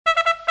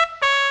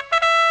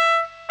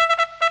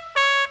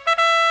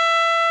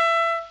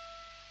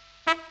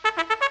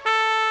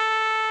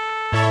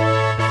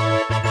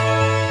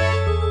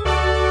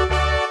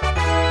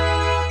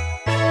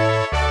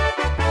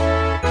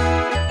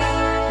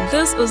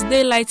is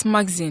Daylight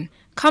Magazine,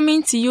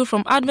 coming to you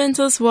from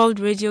Adventist World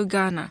Radio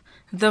Ghana,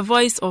 the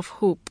voice of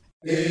hope.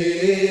 AWR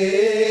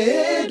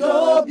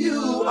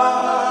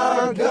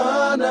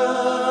Ghana,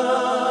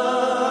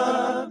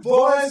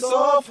 voice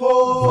of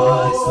hope.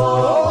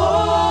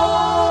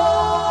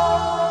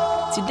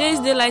 Today's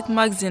Daylight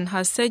Magazine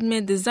has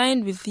segment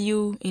designed with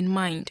you in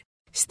mind.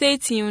 Stay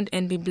tuned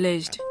and be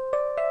blessed.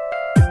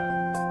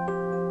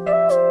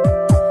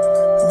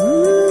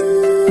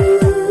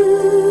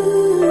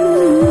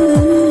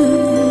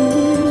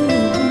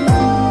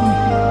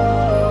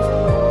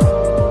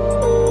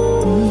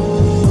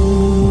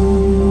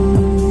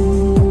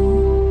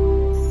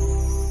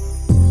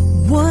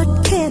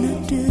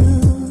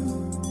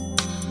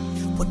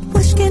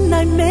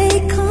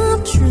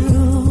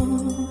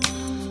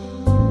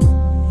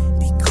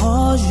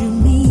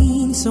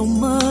 So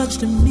much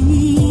to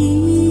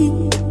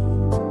me.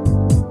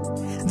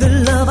 The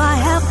love I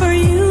have for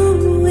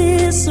you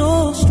is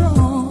so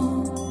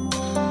strong.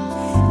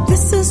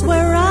 This is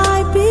where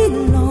I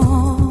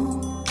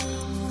belong.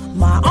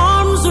 My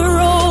arms are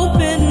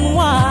open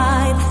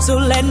wide, so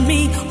let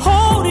me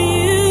hold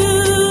you.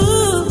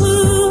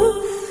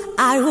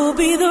 I will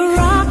be the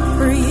rock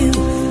for you,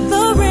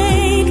 the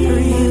rain for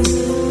you,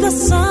 the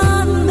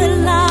sun that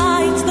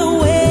lights the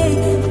way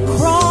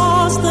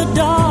across the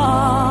dark.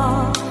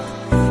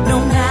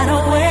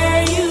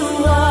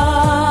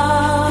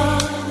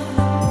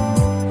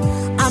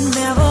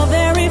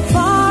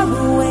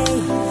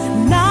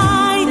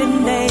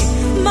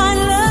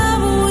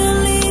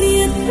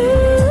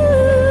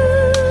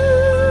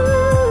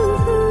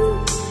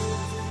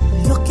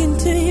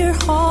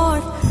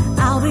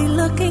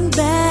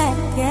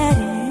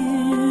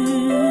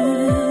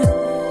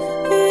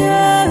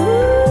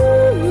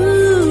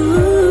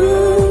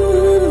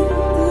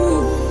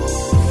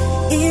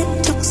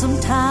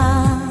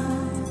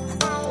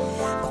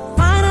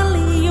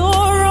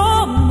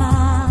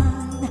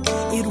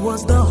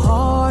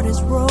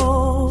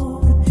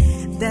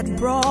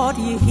 Brought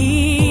you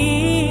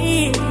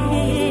here.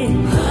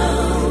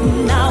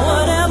 Now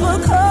whatever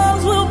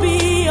comes will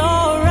be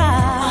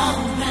alright.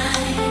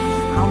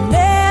 I'll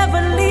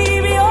never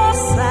leave your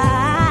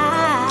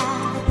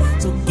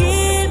side. So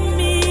give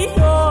me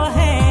your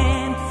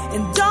hand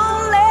and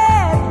don't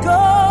let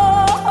go.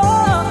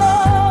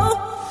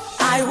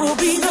 I will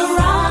be the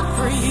rock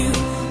for you,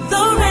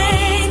 the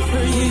rain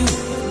for you,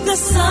 the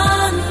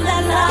sun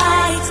that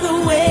lights the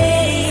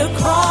way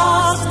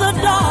across the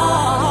dark.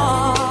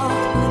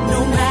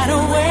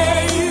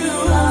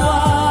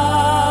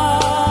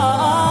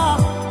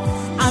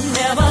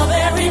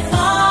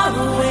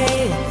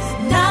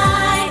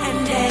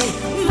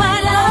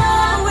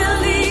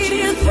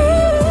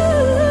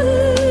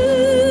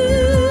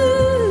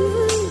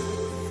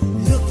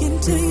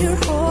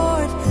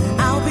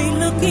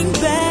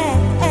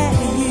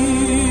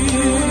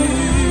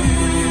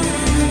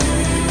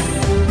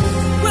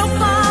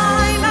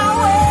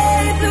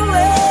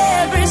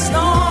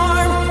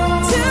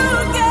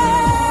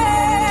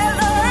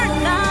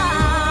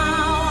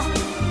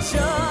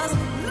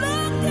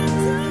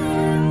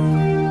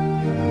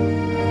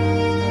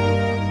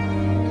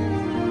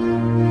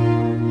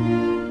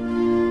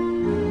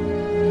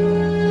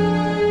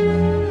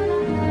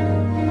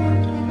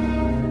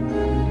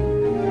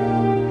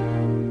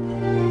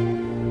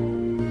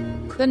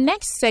 The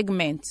next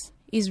segment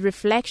is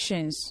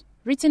Reflections,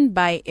 written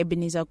by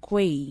Ebenezer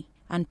Kwei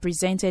and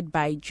presented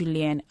by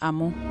Julian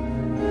Amo.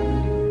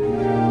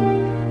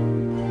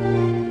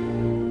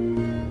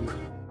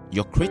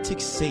 Your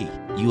critics say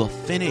you are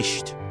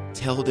finished.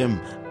 Tell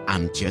them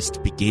I'm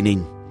just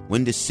beginning.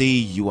 When they say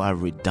you are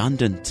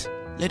redundant,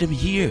 let them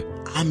hear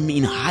I'm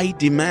in high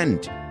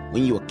demand.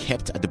 When you are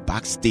kept at the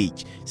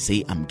backstage,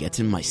 say I'm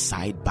getting my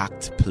side back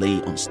to play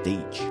on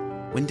stage.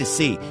 When they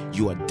say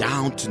you are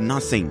down to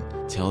nothing,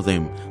 tell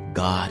them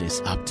God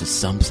is up to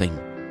something.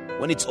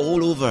 When it's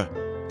all over,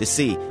 they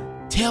say,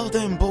 tell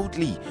them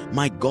boldly,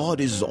 my God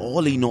is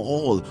all in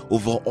all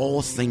over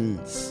all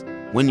things.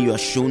 When you are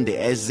shown the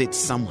exit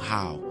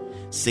somehow,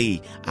 say,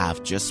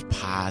 I've just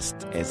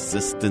passed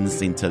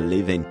existence into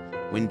living.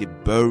 When they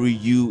bury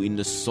you in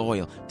the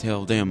soil,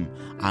 tell them,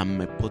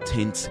 I'm a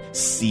potent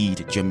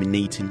seed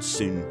germinating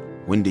soon.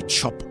 When they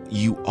chop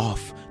you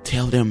off,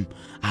 tell them,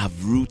 I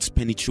have roots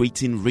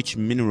penetrating rich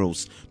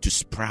minerals to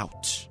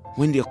sprout.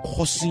 When they're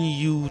causing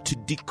you to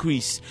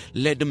decrease,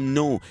 let them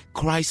know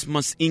Christ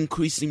must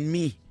increase in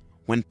me.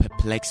 When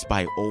perplexed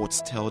by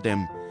odds, tell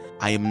them,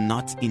 I am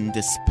not in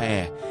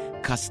despair,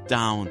 cast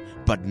down,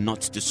 but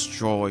not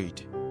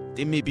destroyed.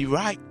 They may be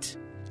right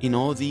in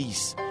all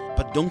these,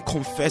 but don't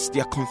confess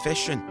their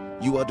confession.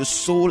 You are the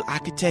sole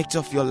architect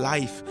of your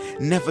life.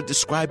 Never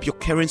describe your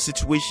current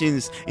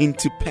situations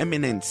into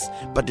permanence,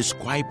 but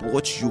describe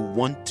what you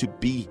want to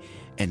be,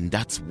 and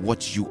that's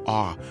what you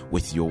are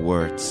with your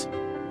words.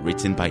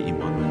 Written by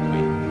Emmanuel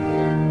Quay.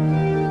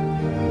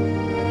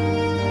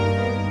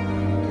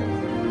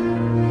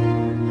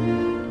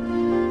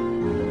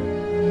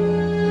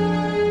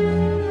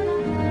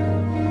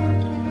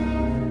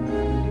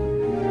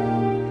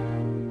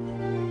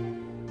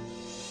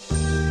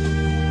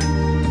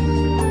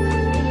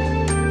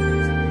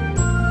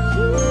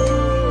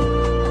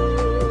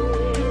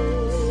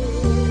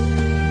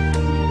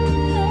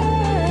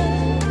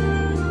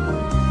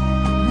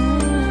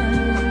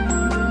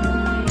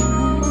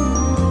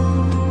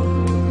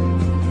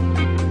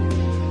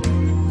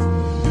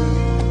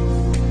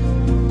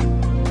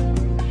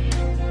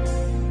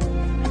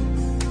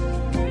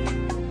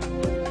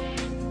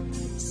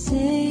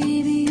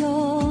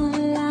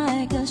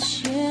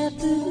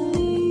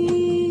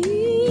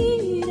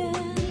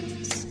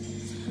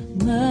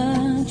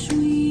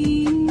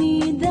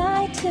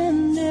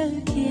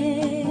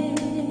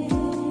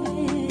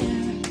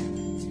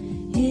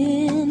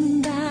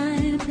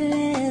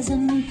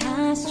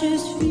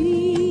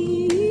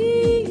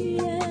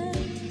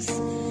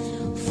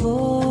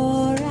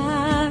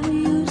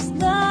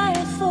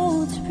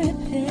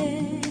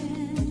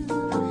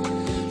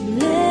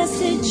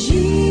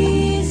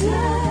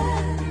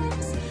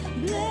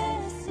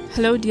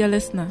 Hello, dear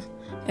listener.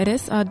 It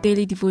is our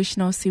daily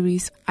devotional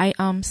series, I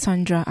Am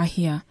Sandra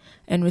Ahia,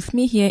 and with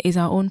me here is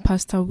our own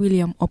Pastor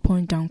William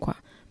Opon-Dankwa.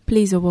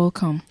 Please, you're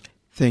welcome.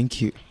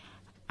 Thank you.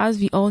 As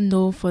we all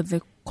know, for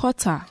the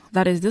quarter,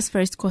 that is this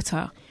first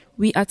quarter,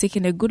 we are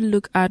taking a good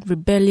look at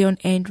rebellion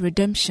and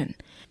redemption.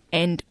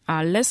 And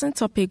our lesson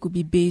topic will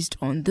be based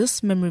on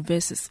these memory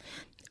verses.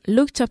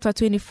 Luke chapter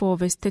 24,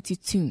 verse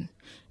 32.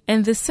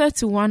 And they said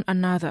to one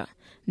another,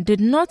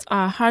 did not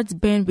our hearts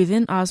burn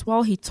within us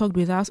while he talked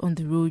with us on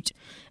the road,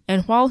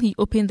 and while he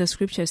opened the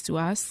scriptures to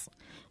us?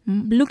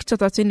 Luke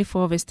chapter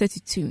 24, verse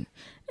 32.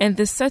 And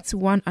they said to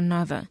one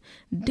another,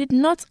 did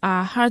not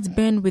our hearts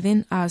burn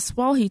within us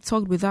while he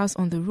talked with us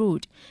on the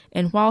road,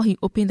 and while he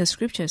opened the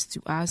scriptures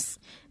to us?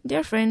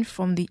 Dear friend,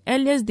 from the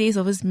earliest days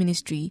of his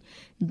ministry,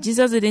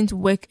 Jesus didn't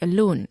work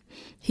alone.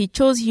 He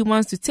chose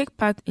humans to take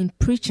part in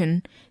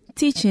preaching,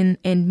 teaching,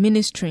 and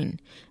ministering.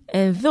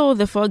 And though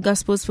the four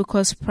Gospels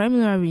focus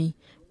primarily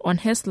on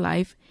his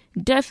life,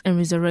 death, and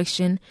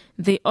resurrection,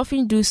 they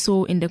often do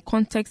so in the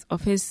context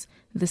of his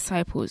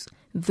disciples,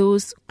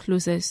 those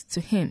closest to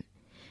him.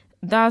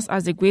 Thus,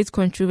 as the great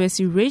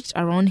controversy raged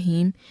around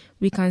him,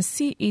 we can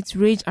see it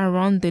rage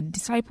around the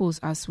disciples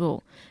as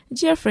well.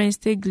 Dear friends,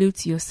 stay glued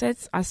to your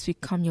sets as we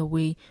come your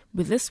way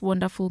with this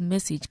wonderful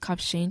message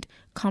captioned,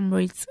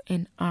 Comrades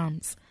in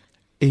Arms.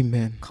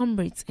 Amen.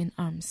 Comrades in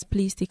Arms.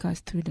 Please take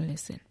us through the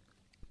lesson.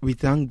 We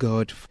thank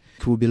God.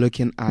 We'll be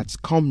looking at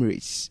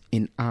comrades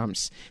in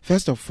arms.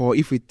 First of all,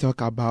 if we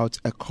talk about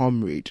a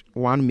comrade,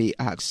 one may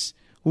ask,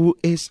 who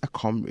is a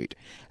comrade?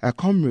 A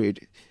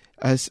comrade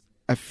is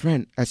a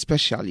friend,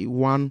 especially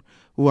one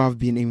who have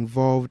been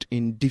involved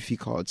in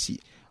difficulty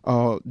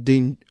or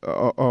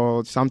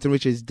something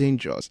which is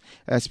dangerous,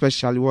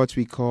 especially what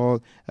we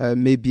call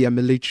maybe a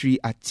military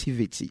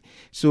activity.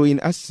 So in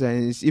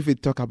essence, if we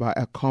talk about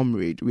a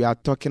comrade, we are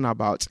talking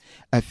about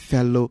a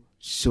fellow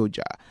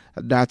soldier.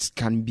 That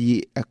can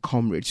be a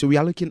comrade. So we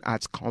are looking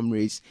at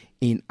comrades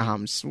in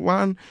arms.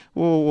 One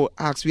who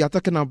asks, we are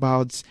talking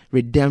about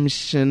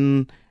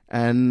redemption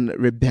and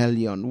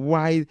rebellion.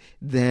 Why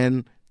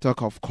then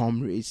talk of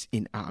comrades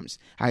in arms?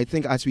 I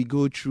think as we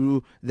go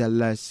through the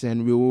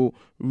lesson, we will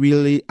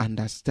really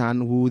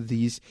understand who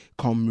these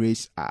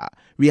comrades are.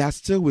 We are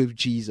still with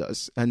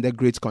Jesus and the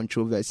great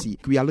controversy.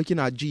 We are looking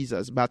at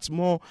Jesus, but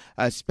more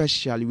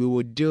especially we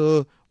will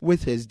deal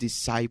with his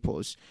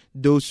disciples,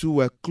 those who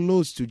were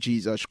close to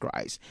Jesus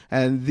Christ.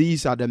 And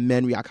these are the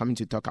men we are coming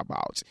to talk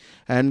about.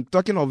 And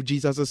talking of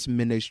Jesus'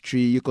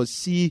 ministry, you could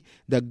see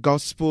the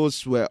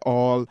Gospels were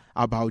all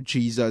about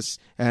Jesus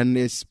and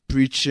his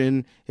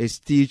preaching, his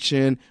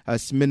teaching,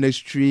 his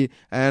ministry,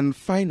 and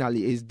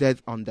finally his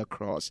death on the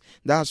cross.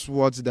 That's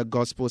what the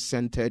Gospel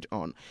centered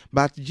on.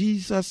 But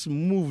Jesus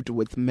moved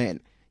with men.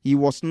 He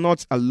was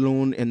not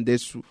alone in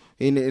this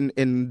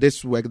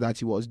work that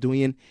he was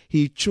doing.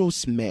 He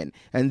chose men,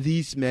 and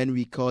these men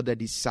we call the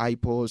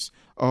disciples,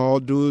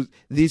 or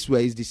these were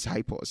his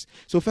disciples.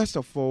 So first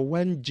of all,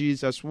 when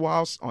Jesus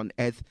was on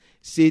earth,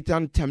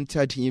 Satan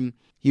tempted him.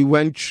 He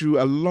went through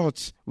a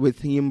lot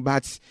with him,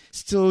 but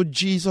still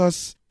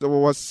Jesus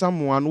was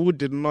someone who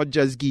did not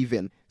just give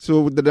in.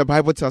 So the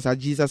Bible tells us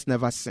Jesus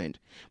never sinned.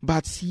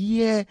 But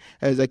here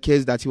is a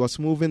case that he was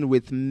moving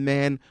with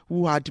men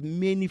who had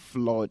many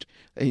flaws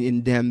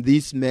in them.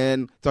 These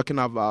men, talking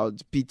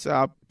about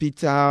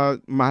Peter,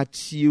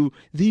 Matthew,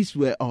 these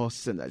were all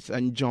sinners,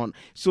 and John.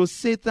 So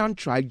Satan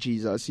tried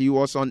Jesus. He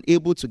was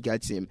unable to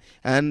get him.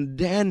 And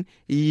then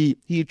he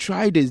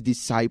tried his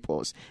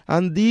disciples.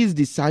 And these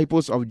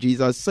disciples of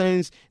Jesus,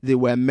 since they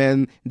were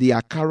men,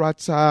 their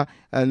character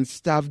and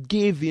stuff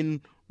gave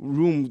in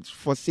room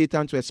for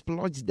Satan to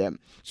exploit them.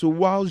 So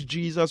whilst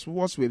Jesus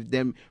was with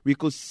them, we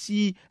could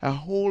see a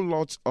whole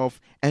lot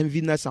of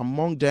enviness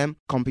among them,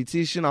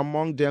 competition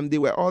among them. They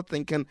were all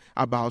thinking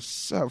about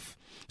self.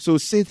 So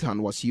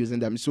Satan was using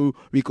them. So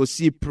we could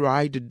see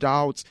pride,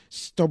 doubt,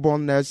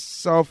 stubbornness,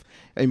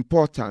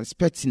 self-importance,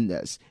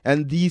 pettiness.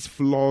 And these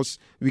flaws,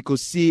 we could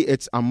see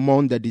it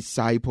among the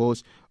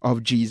disciples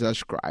of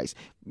Jesus Christ.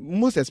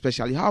 Most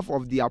especially, half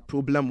of their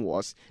problem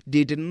was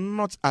they did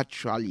not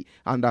actually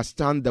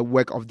understand the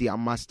work of their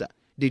master.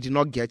 They did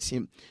not get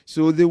him.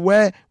 So they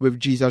were with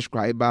Jesus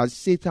Christ, but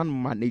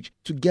Satan managed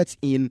to get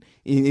in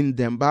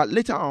them. But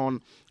later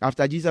on,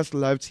 after Jesus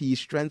left, he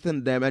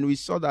strengthened them, and we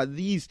saw that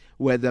these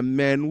were the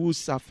men who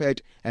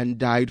suffered and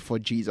died for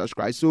Jesus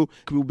Christ. So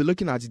we'll be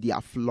looking at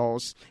their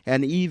flaws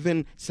and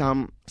even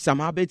some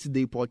habits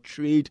they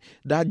portrayed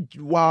that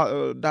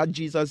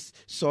Jesus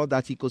saw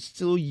that he could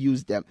still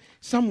use them.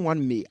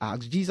 Someone may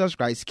ask, Jesus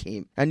Christ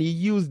came and he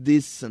used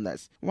these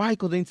sinners. Why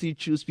couldn't he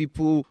choose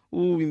people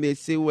who we may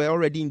say were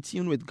already in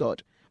tune with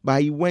God?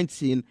 But he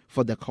went in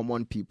for the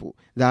common people.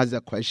 That's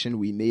the question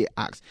we may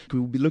ask.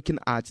 We'll be looking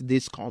at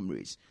these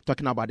comrades,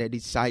 talking about the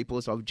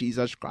disciples of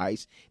Jesus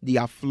Christ,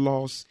 their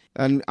flaws,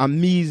 and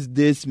amidst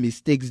these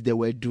mistakes they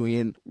were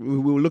doing, we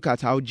will look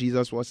at how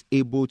Jesus was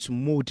able to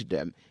mold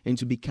them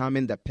into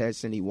becoming the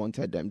person he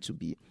wanted them to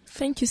be.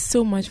 Thank you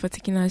so much for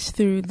taking us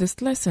through this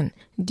lesson.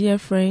 Dear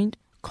friend,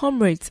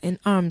 Comrades in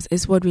arms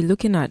is what we're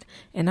looking at.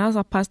 And as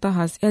our pastor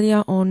has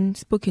earlier on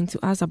spoken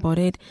to us about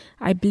it,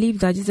 I believe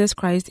that Jesus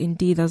Christ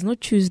indeed does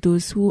not choose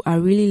those who are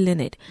really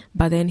learned,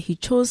 but then he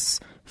chose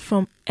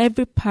from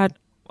every part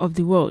of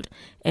the world.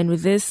 And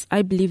with this,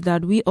 I believe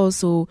that we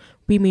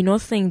may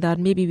not think that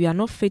maybe we are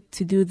not fit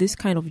to do this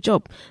kind of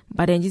job,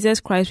 but then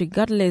Jesus Christ,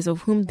 regardless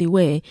of whom they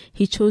were,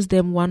 he chose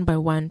them one by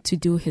one to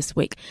do his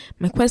work.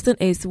 My question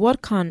is,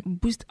 what can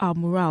boost our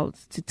morale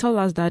to tell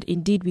us that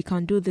indeed we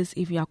can do this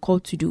if we are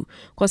called to do?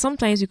 Because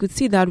sometimes you could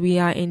see that we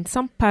are in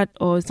some part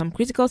or some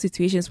critical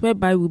situations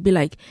whereby we'll be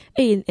like,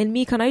 hey, and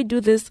me, can I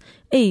do this?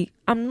 Hey,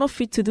 I'm not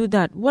fit to do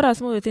that. What are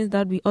some of the things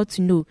that we ought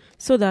to know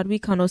so that we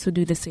can also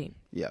do the same?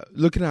 Yeah,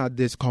 looking at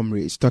this,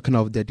 comrades, talking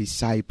of the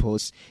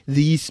disciples,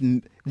 these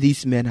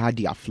men had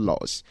their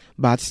flaws,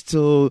 but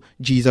still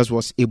Jesus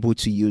was able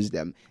to use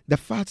them. The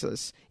fact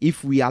is,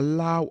 if we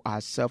allow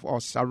ourselves or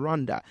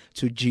surrender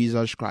to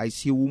Jesus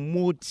Christ, he will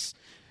mold.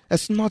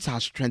 It's not our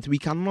strength. We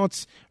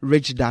cannot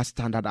reach that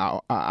standard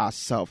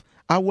ourselves.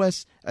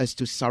 Ours is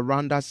to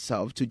surrender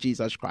ourselves to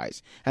Jesus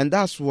Christ. And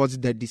that's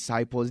what the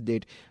disciples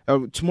did.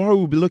 Tomorrow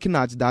we'll be looking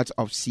at that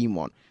of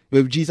Simon,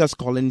 with Jesus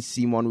calling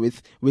Simon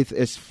with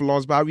his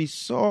flaws. But we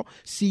saw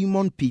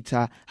Simon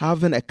Peter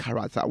having a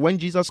character. When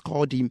Jesus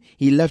called him,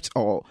 he left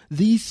all.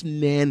 These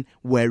men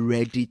were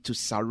ready to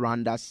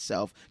surrender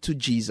self to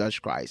Jesus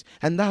Christ.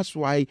 And that's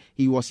why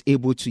he was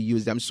able to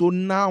use them. So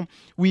now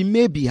we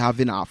may be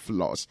having our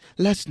flaws.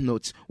 Let's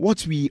note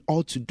what we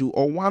ought to do,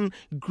 or one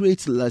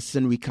great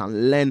lesson we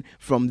can learn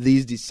from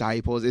these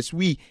disciples is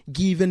we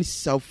giving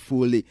self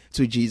fully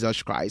to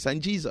Jesus Christ, and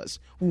Jesus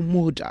will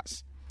mold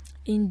us.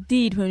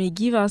 Indeed, when we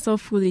give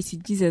ourselves fully to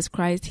Jesus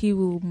Christ, he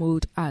will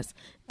mold us.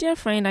 Dear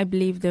friend, I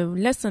believe the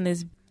lesson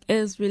is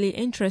really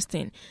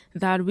interesting,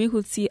 that we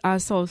could see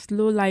ourselves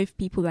low-life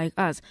people like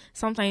us.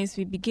 Sometimes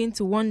we begin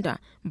to wonder,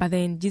 but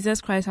then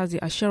Jesus Christ has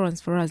the assurance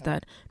for us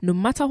that no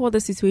matter what the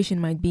situation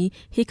might be,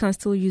 he can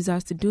still use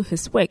us to do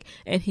his work,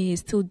 and he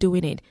is still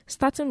doing it,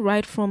 starting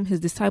right from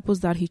his disciples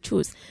that he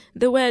chose.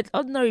 They were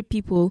ordinary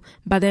people,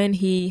 but then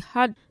he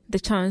had the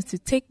chance to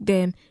take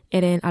them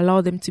and then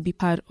allow them to be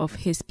part of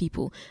his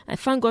people. I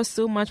thank God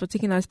so much for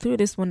taking us through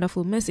this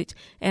wonderful message,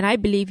 and I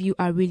believe you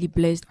are really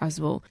blessed as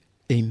well.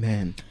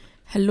 Amen.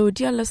 Hello,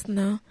 dear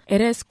listener.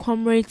 It is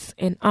Comrades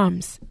in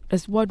Arms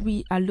is what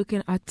we are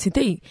looking at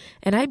today.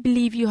 And I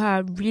believe you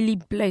are really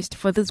blessed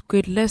for this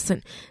great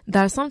lesson,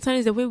 that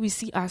sometimes the way we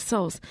see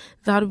ourselves,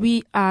 that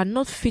we are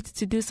not fit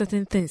to do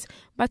certain things.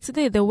 But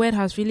today the word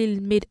has really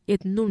made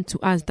it known to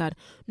us that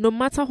no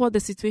matter what the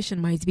situation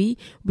might be,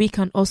 we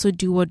can also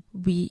do what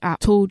we are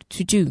told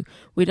to do.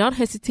 Without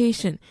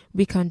hesitation,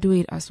 we can do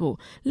it as well.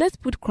 Let's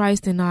put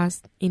Christ in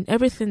us in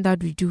everything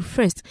that we do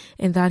first,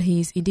 and that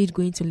he is indeed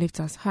going to lift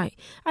us high.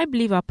 I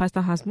believe our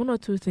pastor has one or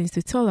two things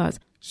to tell us.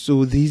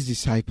 So these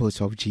disciples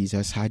of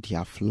Jesus had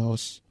their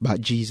flaws, but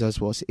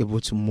Jesus was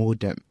able to mold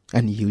them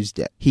and use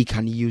them. He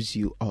can use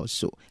you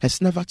also.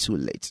 It's never too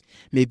late.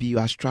 Maybe you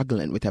are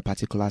struggling with a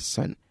particular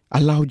sin.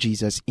 Allow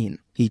Jesus in.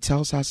 He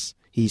tells us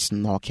he's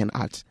knocking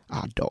at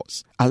our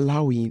doors.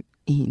 Allow him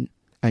in,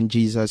 and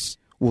Jesus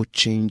will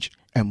change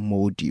and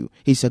mold you.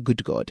 He's a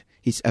good God.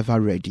 He's ever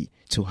ready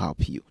to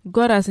help you.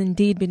 God has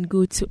indeed been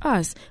good to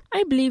us.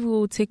 I believe we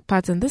will take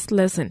part in this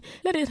lesson.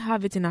 Let it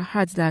have it in our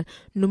hearts that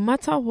no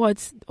matter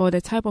what or the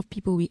type of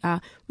people we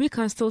are, we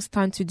can still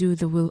stand to do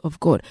the will of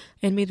God.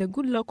 And may the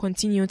good Lord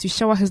continue to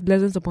shower his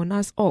blessings upon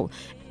us all.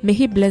 May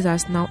he bless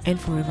us now and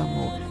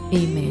forevermore.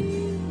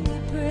 Amen.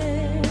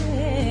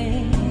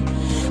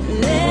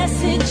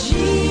 Blessed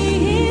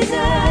Jesus,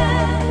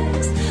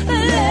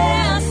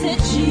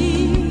 blessed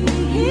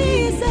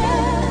Jesus,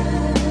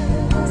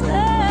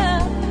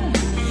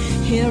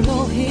 hear,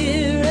 oh,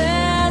 hear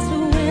us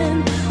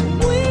when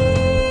we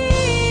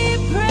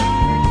pray.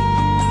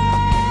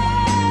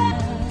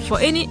 For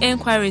any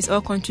enquiries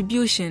or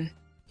contribution,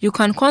 you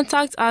can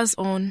contact us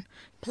on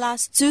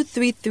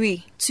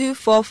 +233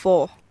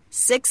 244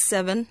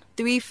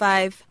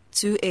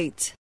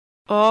 673528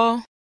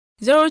 or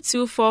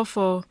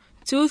 0244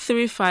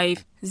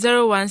 235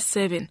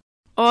 017,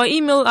 or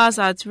email us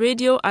at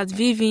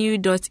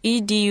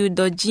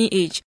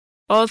radio@vvu.edu.gh,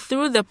 or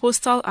through the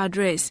postal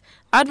address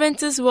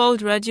Adventist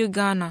World Radio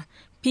Ghana,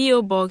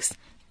 P.O. Box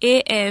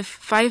AF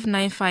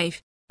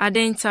 595,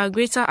 Adenta,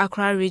 Greater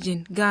Accra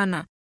Region,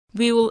 Ghana.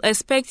 We will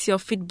expect your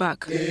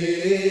feedback.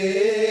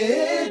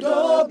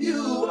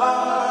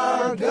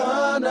 AWR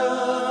Ghana,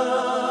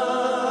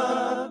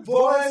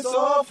 Voice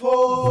of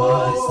Hope.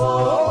 Voice of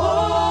Hope.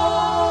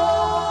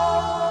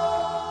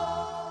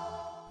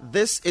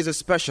 This is a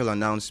special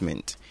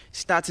announcement.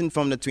 Starting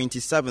from the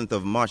 27th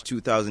of March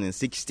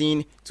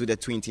 2016 to the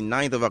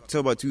 29th of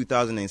October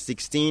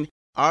 2016,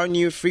 our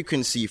new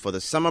frequency for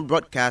the summer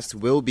broadcast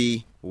will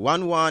be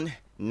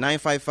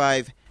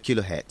 11955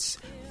 kilohertz.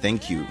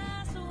 Thank you.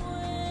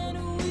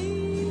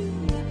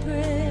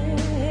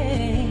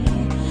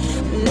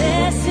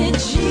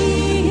 Blessed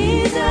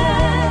Jesus,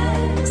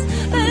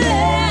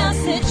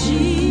 blessed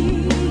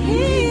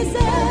Jesus,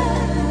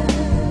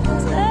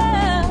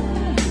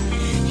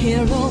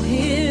 hear, oh,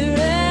 hear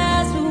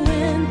us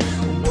when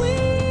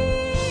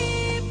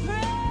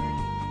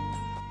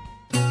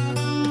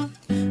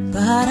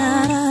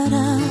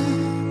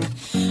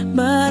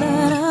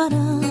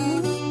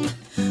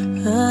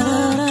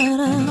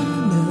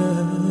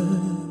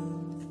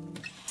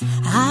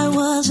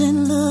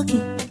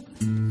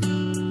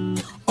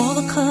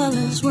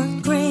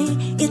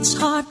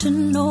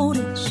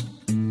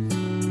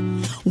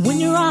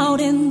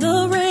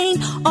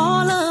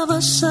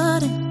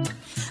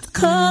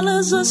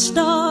colors are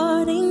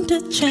starting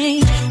to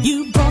change.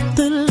 You brought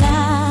the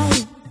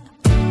light.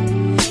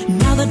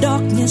 Now the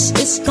darkness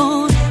is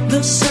gone.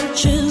 The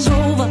search is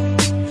over.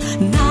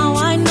 Now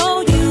I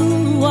know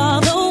you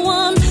are the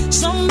one.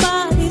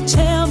 Somebody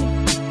tell me,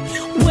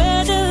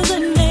 where does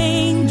an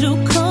angel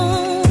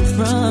come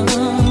from?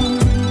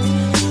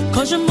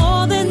 'Cause you're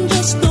more than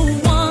just the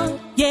one.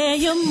 Yeah,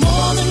 you're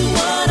more than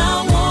what I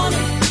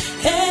wanted.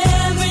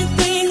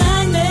 Everything I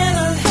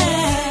never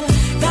had.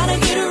 Gotta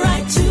get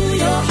right to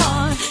your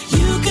heart.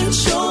 You can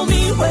show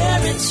me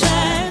where it's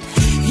at.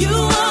 You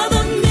are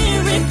the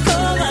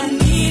miracle I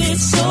needed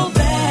so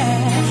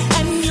bad.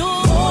 And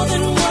you're more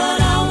than what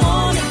I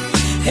wanted.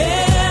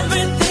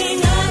 Everything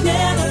I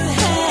never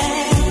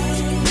had.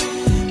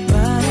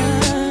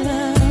 Ba-da-da-da,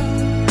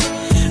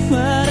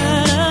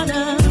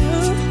 ba-da-da-da,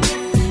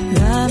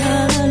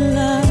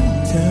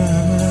 la-la-la-la-da.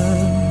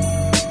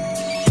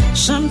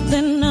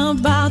 Something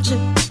about you,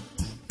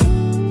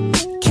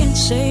 can't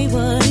say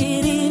what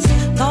it is.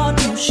 Thought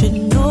you should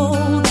know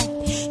that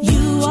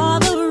you are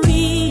the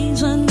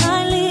reason I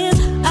live.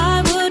 I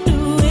would do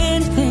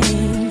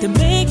anything to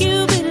make you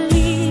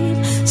believe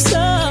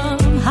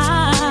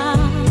somehow.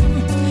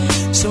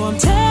 So I'm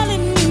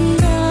telling you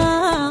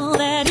now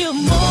that you're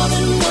more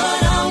than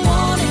what I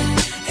wanted.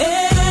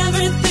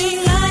 Everything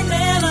I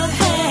never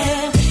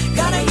had.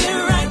 Gotta get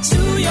right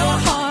to your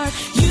heart.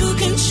 You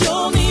can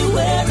show me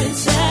where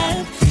it's at.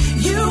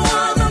 You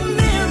are the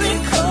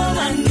miracle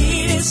I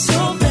needed so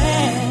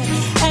bad.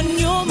 And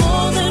you're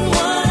more than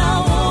what I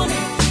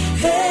wanted.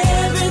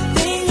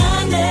 Everything I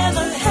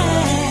never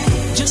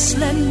had. Just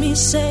let me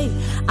say,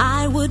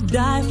 I would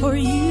die for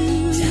you.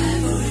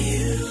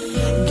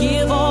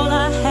 Give all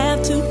I have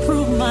to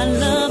prove my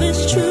love is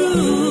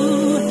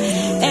true.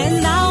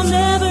 And I'll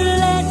never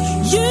let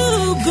you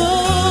go.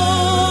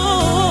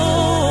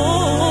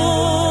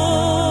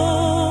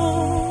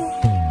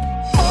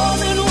 More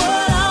than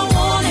what I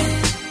wanted.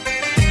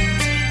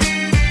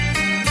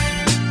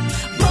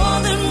 More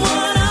than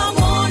what I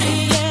wanted,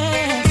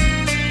 yeah.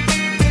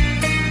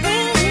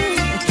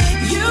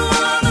 You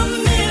are the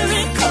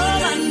miracle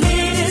I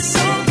needed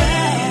so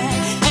bad.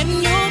 And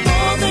you're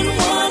more than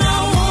what I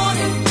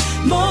wanted.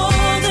 More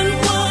than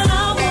what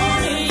I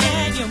wanted,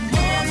 yeah. You're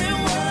more than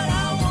what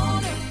I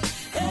wanted.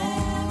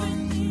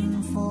 Everything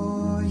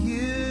For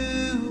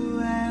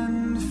you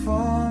and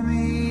for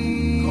me.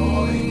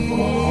 Calling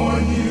for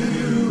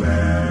you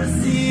and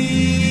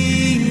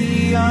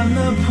see on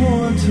the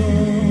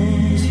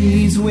portals.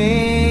 He's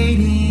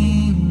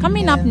waiting.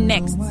 Coming up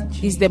next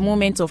is the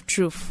moment of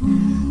truth.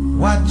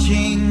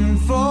 Watching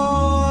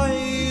for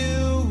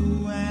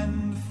you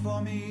and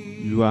for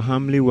me. You are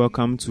humbly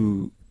welcome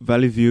to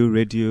Valley View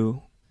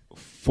Radio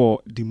for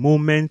the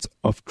moment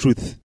of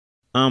truth.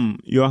 I'm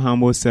your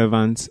humble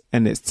servant,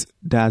 Ernest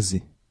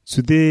Dazi.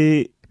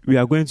 Today, we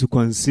are going to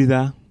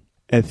consider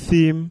a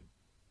theme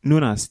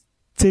known as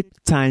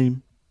Take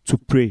Time to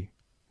Pray.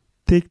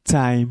 Take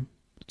time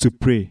to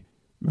pray.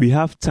 We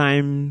have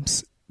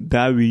times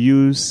that we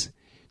use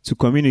to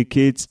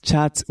communicate,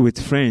 chat with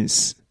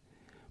friends,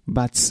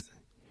 but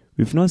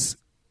we've not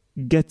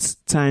get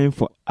time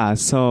for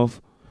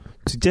ourselves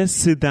to just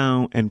sit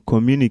down and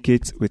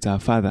communicate with our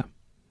Father.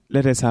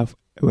 Let us have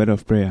a word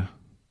of prayer.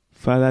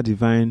 Father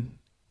Divine,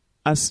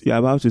 as you are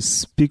about to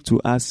speak to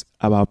us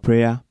about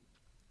prayer,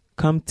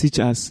 come teach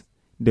us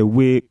the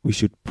way we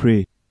should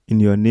pray. In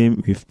your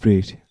name we've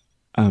prayed.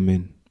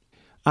 Amen.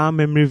 Our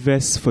memory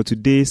verse for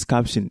today's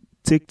caption,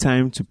 Take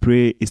Time to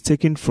Pray, is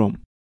taken from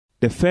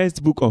the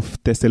first book of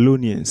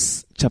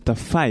Thessalonians, chapter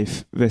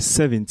 5, verse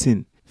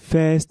 17.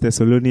 1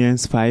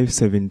 Thessalonians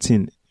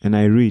 5:17, and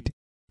I read,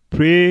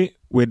 Pray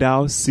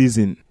without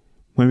ceasing.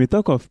 When we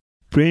talk of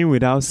praying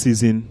without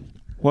ceasing,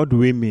 what do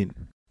we mean?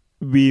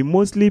 We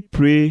mostly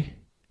pray,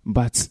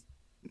 but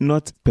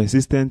not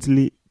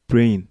persistently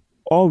praying.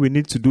 All we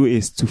need to do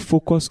is to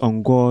focus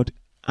on God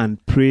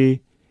and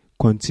pray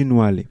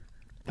continually.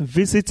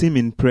 Visit Him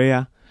in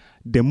prayer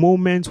the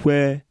moment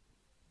where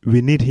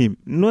we need Him,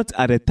 not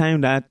at the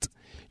time that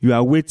you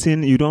are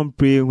waiting, you don't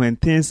pray when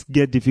things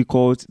get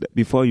difficult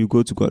before you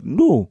go to God.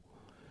 No,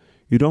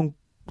 you don't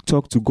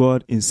talk to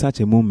God in such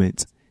a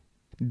moment.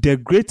 The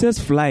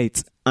greatest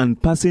flight and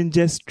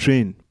passengers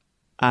train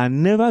are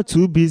never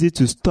too busy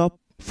to stop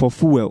for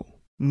fuel.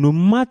 No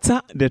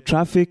matter the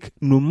traffic,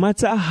 no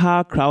matter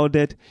how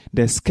crowded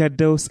the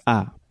schedules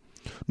are,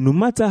 no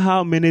matter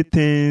how many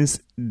things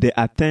the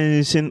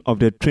attention of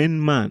the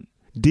train man,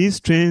 these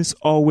trains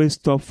always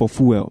stop for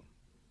fuel.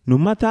 No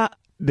matter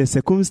the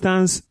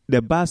circumstance,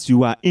 the bus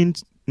you are in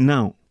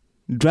now,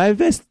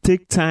 drivers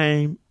take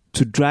time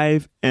to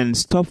drive and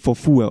stop for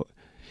fuel,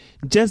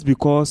 just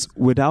because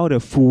without a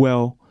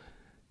fuel,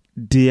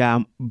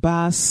 their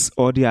bus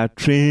or their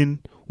train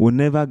will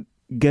never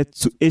get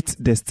to its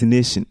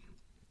destination.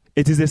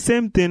 It is the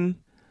same thing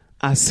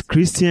as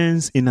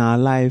Christians in our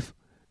life.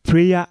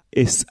 Prayer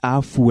is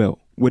our fuel.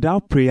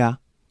 Without prayer,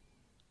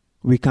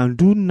 we can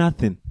do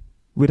nothing.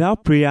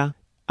 Without prayer,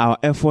 our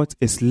effort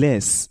is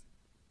less.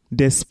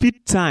 The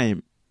speed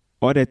time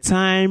or the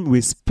time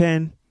we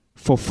spend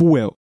for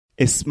fuel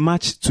is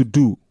much to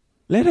do.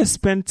 Let us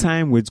spend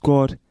time with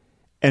God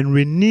and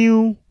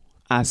renew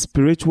our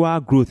spiritual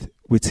growth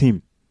with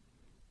Him.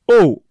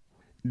 Oh,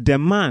 the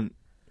man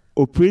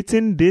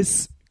operating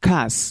these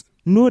cars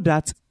know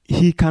that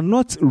he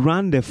cannot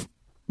run the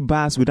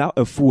bus without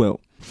a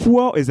fuel.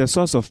 Fuel is the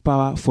source of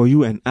power for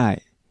you and I.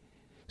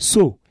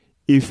 So,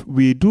 if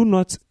we do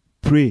not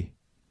pray,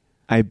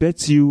 I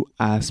bet you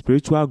our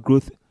spiritual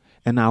growth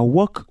and our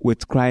walk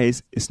with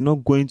Christ is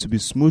not going to be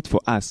smooth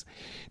for us.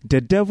 The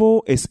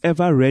devil is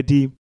ever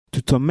ready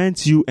to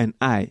torment you and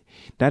I.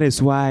 That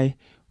is why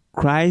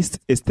Christ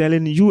is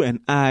telling you and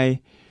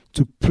I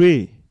to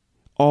pray.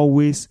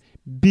 Always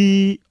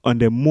be on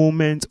the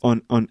moment,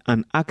 on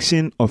an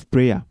action of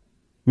prayer.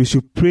 We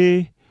should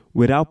pray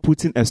without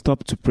putting a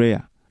stop to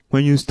prayer.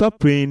 When you stop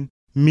praying,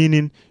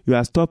 meaning you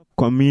are stopped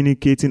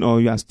communicating or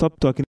you are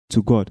stopped talking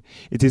to God.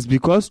 It is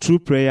because through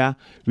prayer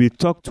we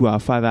talk to our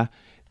Father.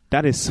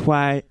 That is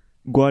why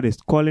God is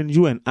calling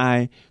you and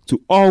I to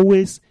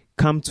always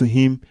come to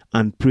Him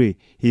and pray.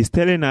 He is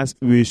telling us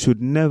we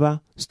should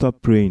never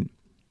stop praying.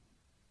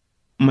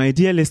 My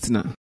dear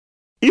listener,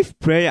 if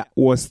prayer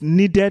was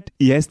needed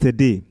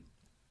yesterday,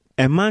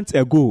 a month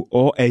ago,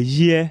 or a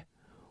year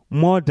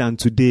more than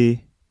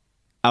today,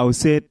 I would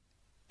say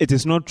it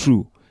is not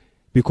true,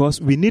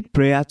 because we need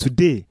prayer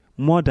today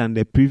more than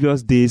the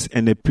previous days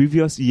and the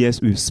previous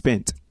years we've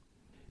spent.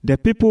 The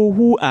people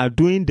who are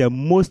doing the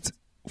most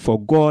for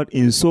God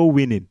in soul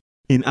winning,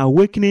 in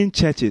awakening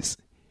churches,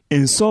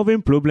 in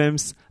solving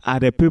problems are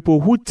the people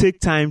who take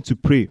time to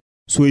pray.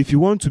 So if you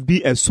want to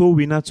be a soul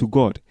winner to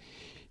God,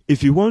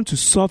 if you want to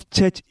solve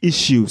church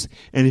issues,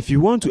 and if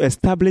you want to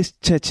establish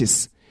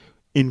churches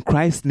in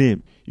Christ's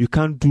name, you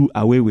can't do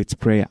away with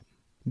prayer.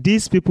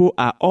 These people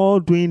are all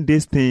doing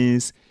these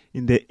things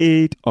in the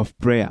aid of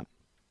prayer.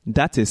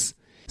 That is,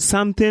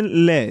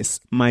 something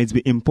less might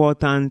be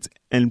important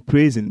and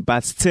praising,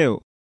 but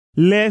still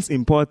less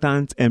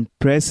important and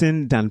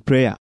pressing than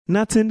prayer.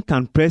 Nothing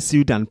can press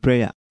you than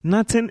prayer.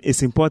 Nothing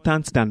is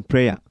important than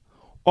prayer.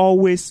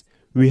 Always,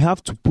 we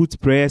have to put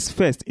prayers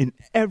first in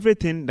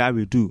everything that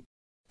we do.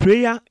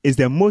 Prayer is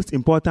the most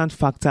important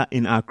factor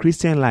in our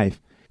Christian life.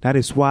 That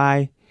is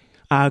why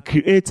our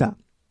Creator,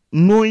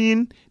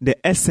 knowing the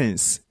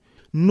essence,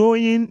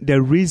 knowing the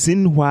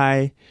reason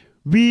why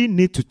we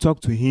need to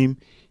talk to Him,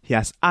 He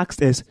has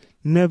asked us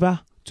never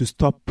to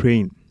stop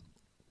praying.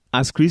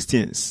 As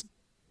Christians,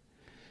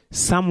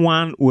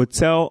 someone will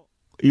tell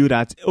you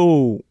that,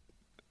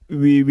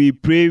 we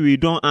pray, we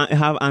don't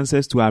have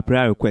answers to our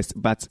prayer requests.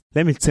 But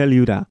let me tell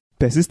you that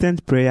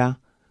persistent prayer,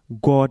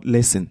 God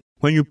listens.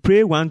 When you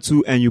pray 1,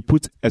 2 and you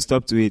put a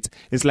stop to it,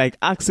 it's like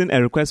asking a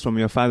request from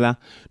your father.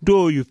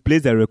 Though you've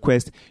placed a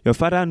request, your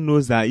father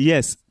knows that,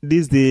 yes,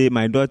 this day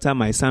my daughter,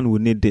 my son will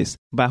need this.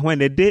 But when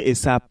the day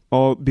is up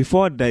or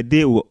before the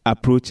day will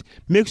approach,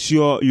 make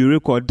sure you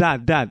record,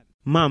 Dad,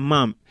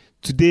 Mom,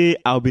 today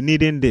I'll be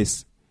needing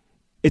this.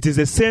 It is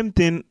the same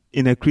thing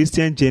in a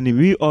Christian journey.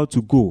 We ought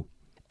to go.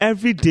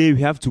 Every day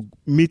we have to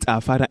meet our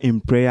Father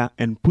in prayer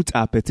and put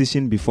our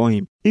petition before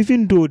Him.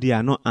 Even though they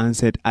are not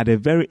answered at the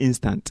very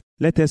instant,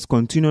 let us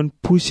continue on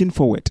pushing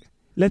forward.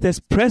 Let us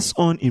press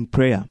on in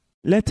prayer.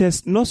 Let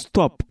us not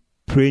stop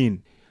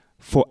praying.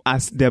 For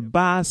as the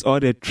bus or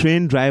the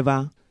train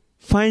driver,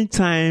 find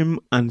time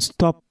and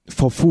stop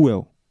for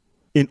fuel.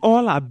 In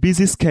all our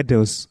busy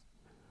schedules,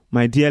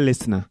 my dear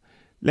listener,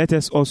 let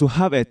us also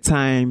have a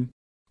time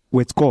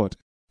with God,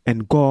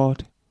 and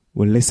God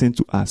will listen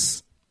to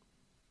us.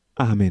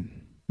 Amen.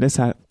 Let's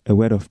have a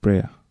word of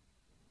prayer.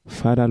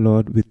 Father,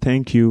 Lord, we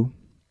thank You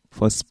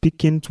for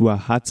speaking to our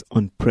hearts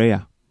on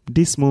prayer.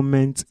 This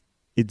moment,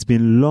 it's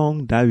been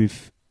long that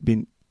we've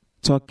been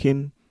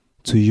talking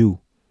to You.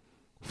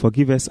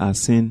 Forgive us our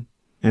sin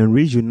and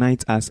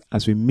reunite us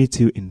as we meet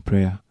You in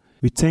prayer.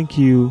 We thank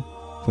You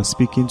for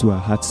speaking to our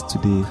hearts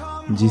today.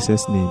 In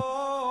Jesus' name,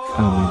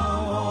 Amen.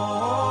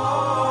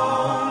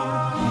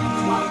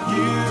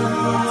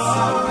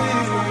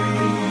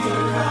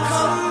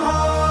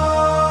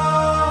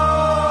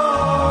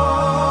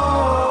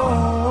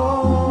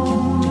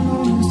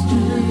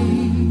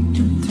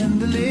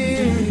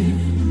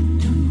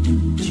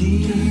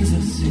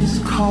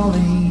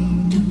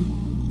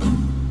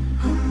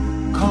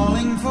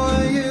 Calling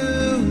for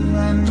You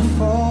and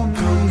for me.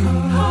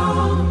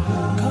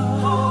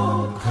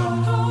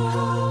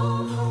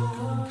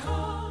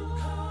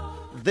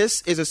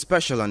 This is a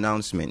special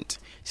announcement.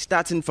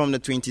 Starting from the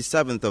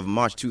 27th of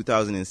March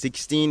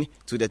 2016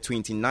 to the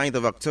 29th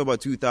of October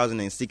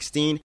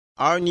 2016,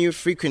 our new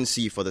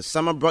frequency for the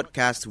summer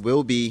broadcast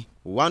will be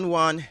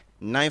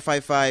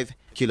 11955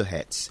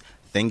 kilohertz.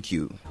 Thank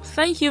you.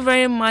 Thank you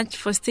very much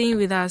for staying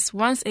with us.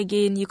 Once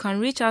again, you can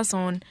reach us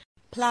on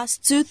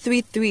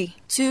 +233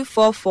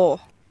 244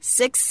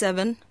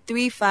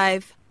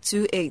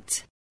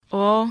 673528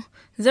 or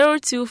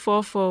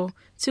 0244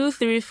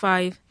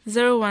 235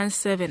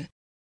 017,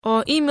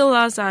 or email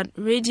us at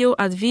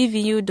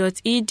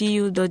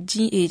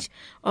radio@vvu.edu.gh,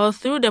 or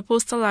through the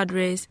postal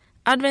address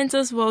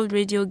Adventist World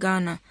Radio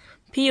Ghana,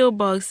 P.O.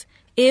 Box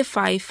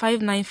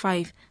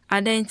A5595,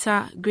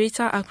 Adenta,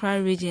 Greater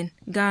Accra Region,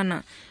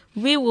 Ghana.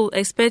 We will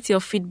expect your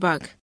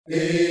feedback.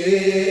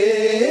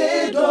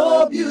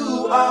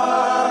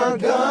 AWR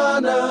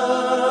Ghana,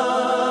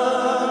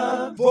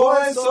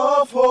 Voice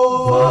of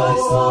Hope.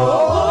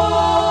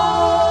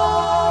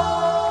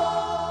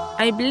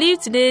 I believe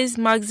today's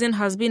magazine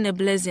has been a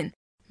blessing.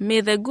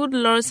 May the good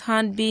Lord's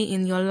hand be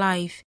in your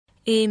life.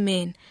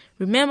 Amen.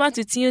 Remember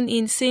to tune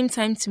in same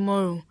time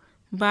tomorrow.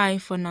 Bye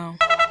for now.